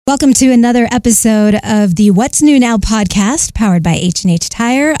Welcome to another episode of the What's New Now podcast powered by H&H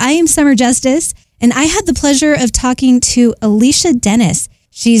Tire. I am Summer Justice, and I had the pleasure of talking to Alicia Dennis.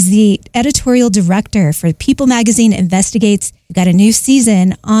 She's the editorial director for People Magazine Investigates. We've got a new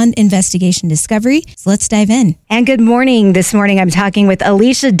season on Investigation Discovery, so let's dive in. And good morning. This morning I'm talking with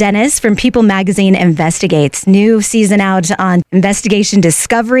Alicia Dennis from People Magazine Investigates. New season out on Investigation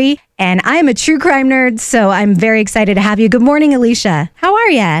Discovery, and I'm a true crime nerd, so I'm very excited to have you. Good morning, Alicia. How are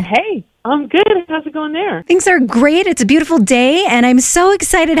you? Hey. I'm good. How's it going there? Things are great. It's a beautiful day, and I'm so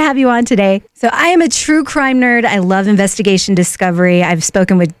excited to have you on today. So I am a true crime nerd. I love Investigation Discovery. I've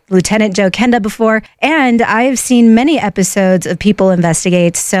spoken with Lieutenant Joe Kenda before, and I've seen many episodes of People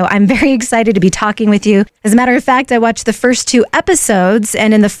Investigate, so I'm very excited to be talking with you. As a matter of fact, I watched the first 2 episodes,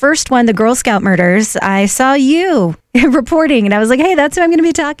 and in the first one, the Girl Scout murders, I saw you reporting, and I was like, hey, that's who I'm going to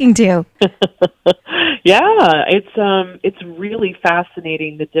be talking to. Yeah, it's really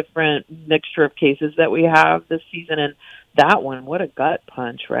fascinating, the different mixture of cases that we have this season, and that one, what a gut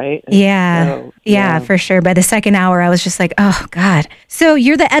punch, right? Yeah, for sure. By the second hour, I was just like, oh, God. So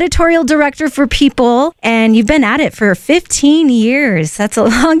you're the editorial director for People, and you've been at it for 15 years. That's a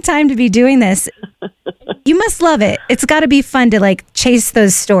long time to be doing this. You must love it. It's got to be fun to chase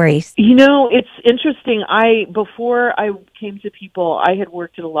those stories. You know, it's interesting. Before I came to People, I had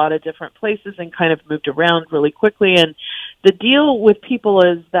worked at a lot of different places and kind of moved around really quickly. And the deal with People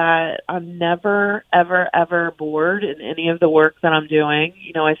is that I'm never, ever, ever bored in any of the work that I'm doing.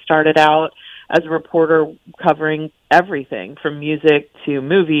 You know, I started out as a reporter covering everything from music to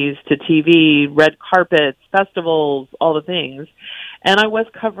movies to TV, red carpets, festivals, all the things. And I was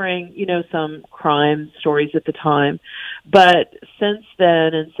covering, some crime stories at the time. But since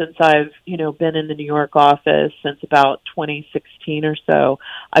then, and since I've, been in the New York office since about 2016 or so,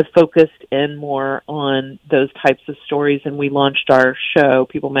 I've focused in more on those types of stories, and we launched our show,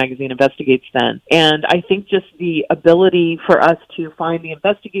 People Magazine Investigates, then. And I think just the ability for us to find the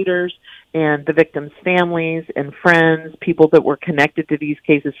investigators and the victims' families and friends, people that were connected to these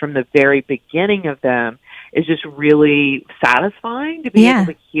cases from the very beginning of them, is just really satisfying to be able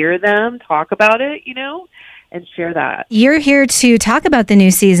to hear them talk about it, and share that. You're here to talk about the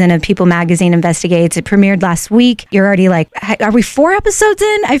new season of People Magazine Investigates. It premiered last week. You're already are we 4 episodes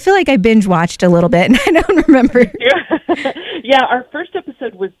in? I feel like I binge watched a little bit and I don't remember. Yeah, our first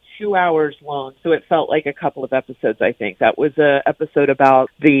episode was 2 hours long, so it felt like a couple of episodes, I think. That was an episode about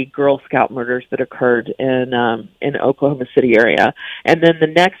the Girl Scout murders that occurred in Oklahoma City area. And then the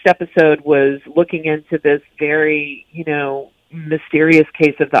next episode was looking into this very, mysterious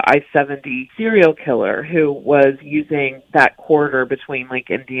case of the I-70 serial killer who was using that corridor between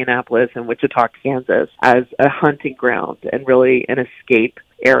Indianapolis and Wichita, Kansas as a hunting ground and really an escape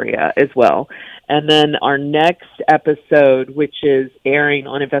area as well. And then our next episode, which is airing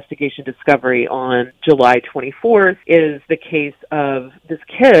on Investigation Discovery on July 24th, is the case of this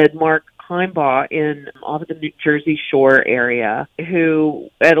kid, Mark Heimbaugh, off of the New Jersey Shore area, who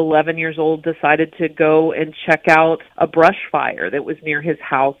at 11 years old decided to go and check out a brush fire that was near his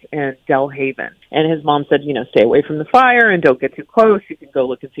house in Delhaven. And his mom said, stay away from the fire and don't get too close. You can go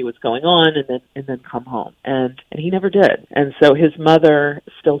look and see what's going on and then come home. And he never did. And so his mother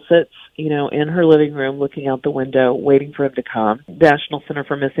still sits in her living room looking out the window, waiting for him to come. The National Center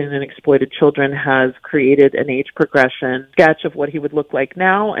for Missing and Exploited Children has created an age progression sketch of what he would look like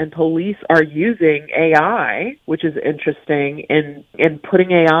now, and police are using AI, which is interesting, in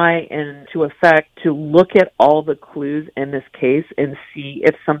putting AI into effect to look at all the clues in this case and see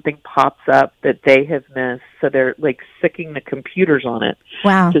if something pops up that they have missed. So they're sicking the computers on it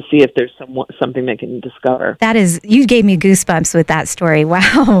to see if there's something they can discover. You gave me goosebumps with that story.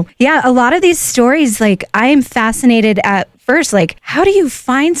 Wow. Yeah, a lot of these stories, I am fascinated at first, how do you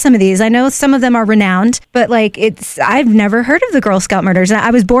find some of these? I know some of them are renowned, but I've never heard of the Girl Scout murders.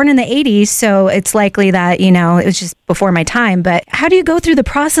 I was born in the 80s, so it's likely that, it was just before my time. But how do you go through the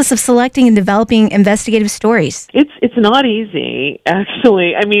process of selecting and developing investigative stories? It's not easy,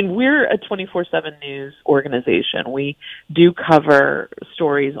 actually. I mean, we're a 24/7 news organization. We do cover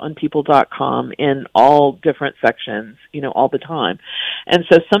stories on people.com in all different sections, all the time. And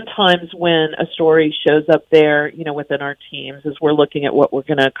so sometimes when a story shows up there, within our teams, as we're looking at what we're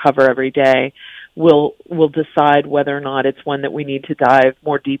going to cover every day, we'll decide whether or not it's one that we need to dive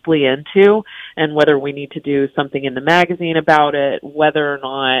more deeply into, and whether we need to do something in the magazine about it, whether or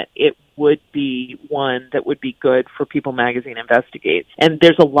not it would be one that would be good for People Magazine Investigates. And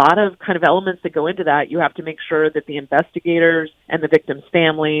there's a lot of kind of elements that go into that. You have to make sure that the investigators and the victims'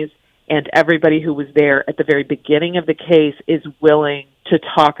 families and everybody who was there at the very beginning of the case is willing to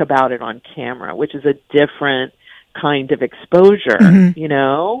talk about it on camera, which is a different kind of exposure, you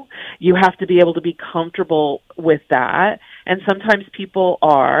know? You have to be able to be comfortable with that. And sometimes people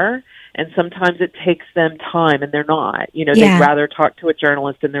are, and sometimes it takes them time and they're not. You know, they'd rather talk to a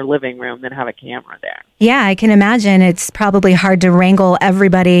journalist in their living room than have a camera there. Yeah, I can imagine it's probably hard to wrangle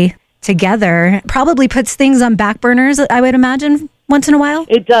everybody together. Probably puts things on back burners, I would imagine, once in a while.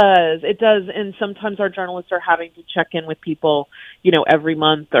 It does. And sometimes our journalists are having to check in with people, you know, every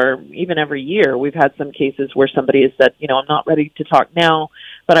month or even every year. We've had some cases where somebody has said, you know, I'm not ready to talk now,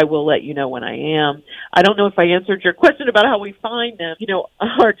 but I will let you know when I am. I don't know if I answered your question about how we find them. You know,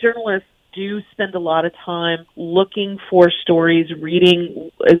 our journalists do spend a lot of time looking for stories,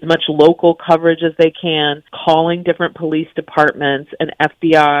 reading as much local coverage as they can, calling different police departments and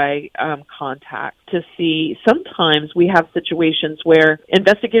FBI contacts to see. Sometimes we have situations where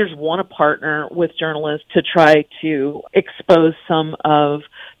investigators want to partner with journalists to try to expose some of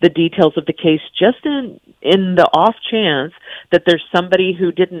the details of the case, just in the off chance that there's somebody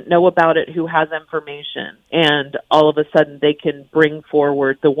who didn't know about it who has information, and all of a sudden they can bring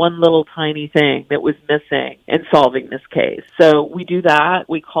forward the one little tiny thing that was missing in solving this case. So we do that.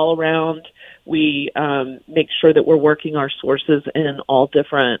 We call around. We make sure that we're working our sources in all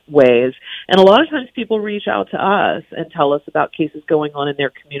different ways. And a lot of times people reach out to us and tell us about cases going on in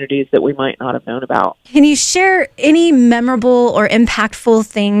their communities that we might not have known about. Can you share any memorable or impactful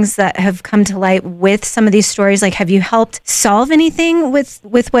things that have come to light with some of these stories? Like, have you helped solve anything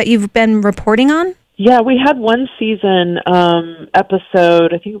with what you've been reporting on? Yeah, we had one season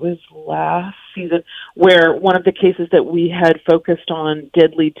episode, I think it was last season, where one of the cases that we had focused on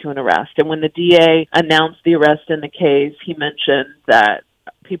did lead to an arrest. And when the DA announced the arrest in the case, he mentioned that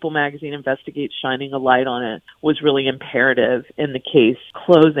People Magazine Investigates shining a light on it was really imperative in the case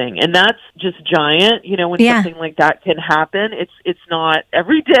closing. And that's just giant, you know, when something like that can happen. It's not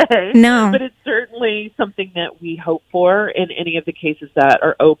every day, but it's certainly something that we hope for in any of the cases that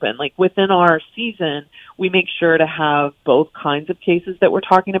are open. Like within our season, we make sure to have both kinds of cases that we're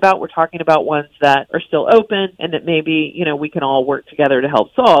talking about. We're talking about ones that are still open and that maybe, you know, we can all work together to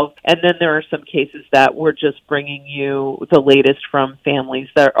help solve. And then there are some cases that we're just bringing you the latest from families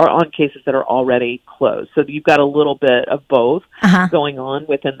that are on cases that are already closed. So you've got a little bit of both going on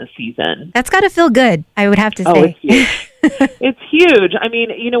within the season. That's got to feel good, I would have to say. Oh, it's huge. It's huge. I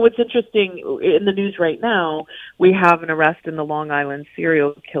mean, you know, what's interesting in the news right now, we have an arrest in the Long Island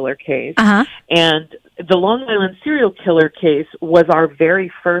serial killer case. And the Long Island serial killer case was our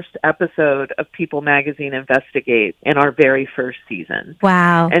very first episode of People Magazine Investigate in our very first season.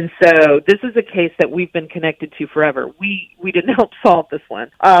 Wow. And so this is a case that we've been connected to forever. We didn't help solve this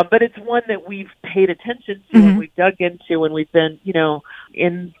one, but it's one that we've paid attention to and we've dug into, and we've been, you know,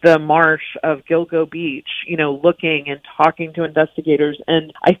 in the marsh of Gilgo Beach, you know, looking and talking to investigators.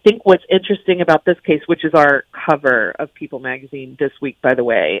 And I think what's interesting about this case, which is our cover of People Magazine this week, by the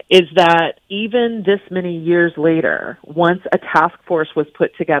way, is that even this many years later, once a task force was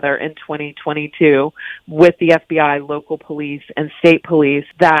put together in 2022 with the FBI, local police, and state police,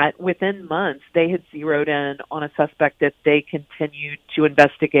 that within months they had zeroed in on a suspect that they continued to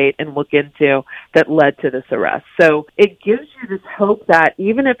investigate and look into that led to this arrest. So it gives you this hope that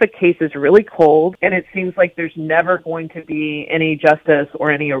even if a case is really cold and it seems like there's never going to be any justice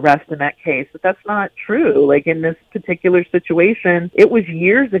or any arrest in that case, but that's not true. Like in this particular situation, it was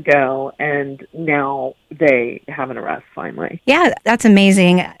years ago and now they have an arrest finally. Yeah, that's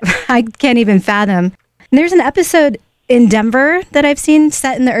amazing. I can't even fathom. There's an episode in Denver that I've seen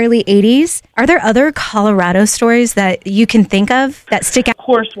set in the early 80s. Are there other Colorado stories that you can think of that stick out? Of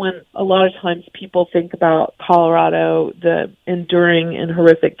course, when a lot of times people think about Colorado, the enduring and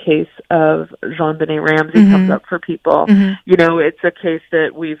horrific case of JonBenet Ramsey comes up for people. You know, it's a case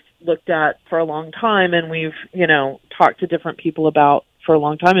that we've looked at for a long time and we've, you know, talked to different people about for a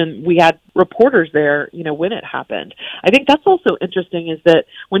long time, and we had reporters there, you know, when it happened. I think that's also interesting is that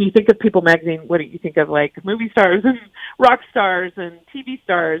when you think of People Magazine, what do you think of, like movie stars and rock stars and TV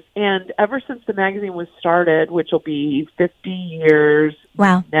stars? And ever since the magazine was started, which will be 50 years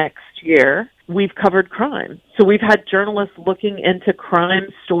next year, we've covered crime. So we've had journalists looking into crime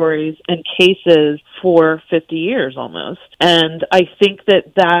stories and cases for 50 years almost. And I think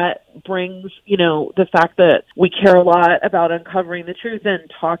that that brings, you know, the fact that we care a lot about uncovering the truth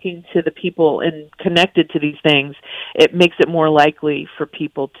and talking to the people and connected to these things, it makes it more likely for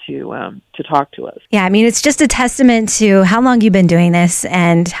people to talk to us. Yeah, I mean, it's just a testament to how long you've been doing this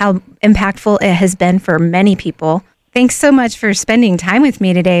and how impactful it has been for many people. Thanks so much for spending time with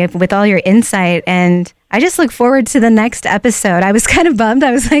me today with all your insight. And I just look forward to the next episode. I was kind of bummed.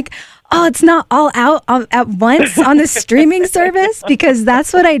 I was like, oh, it's not all out at once on the streaming service, because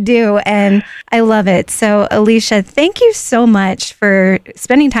that's what I do and I love it. So Alicia, thank you so much for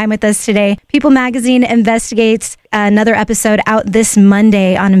spending time with us today. People Magazine investigates, another episode out this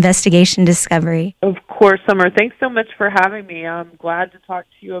Monday on Investigation Discovery. Of course, Summer. Thanks so much for having me. I'm glad to talk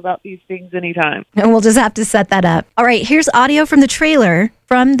to you about these things anytime. And we'll just have to set that up. All right, here's audio from the trailer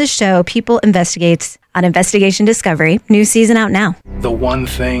from the show People Investigates on Investigation Discovery. New season out now. The one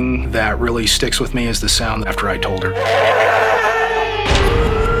thing that really sticks with me is the sound after I told her.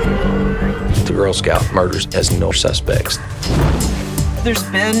 The Girl Scout murders has no suspects. There's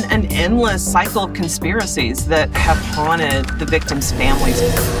been an endless cycle of conspiracies that have haunted the victims' families.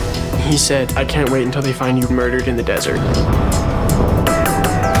 He said, I can't wait until they find you murdered in the desert.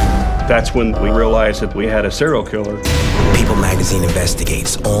 That's when we realized that we had a serial killer. People Magazine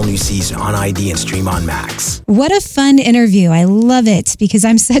investigates, all new season on ID and stream on Max. What a fun interview. I love it because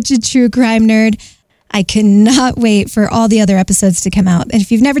I'm such a true crime nerd. I cannot wait for all the other episodes to come out. And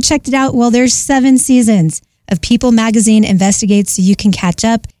if you've never checked it out, well, there's 7 seasons of People Magazine investigates, so you can catch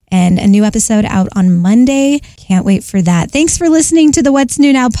up. And a new episode out on Monday. Can't wait for that. Thanks for listening to the What's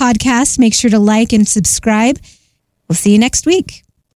New Now podcast. Make sure to like and subscribe. We'll see you next week.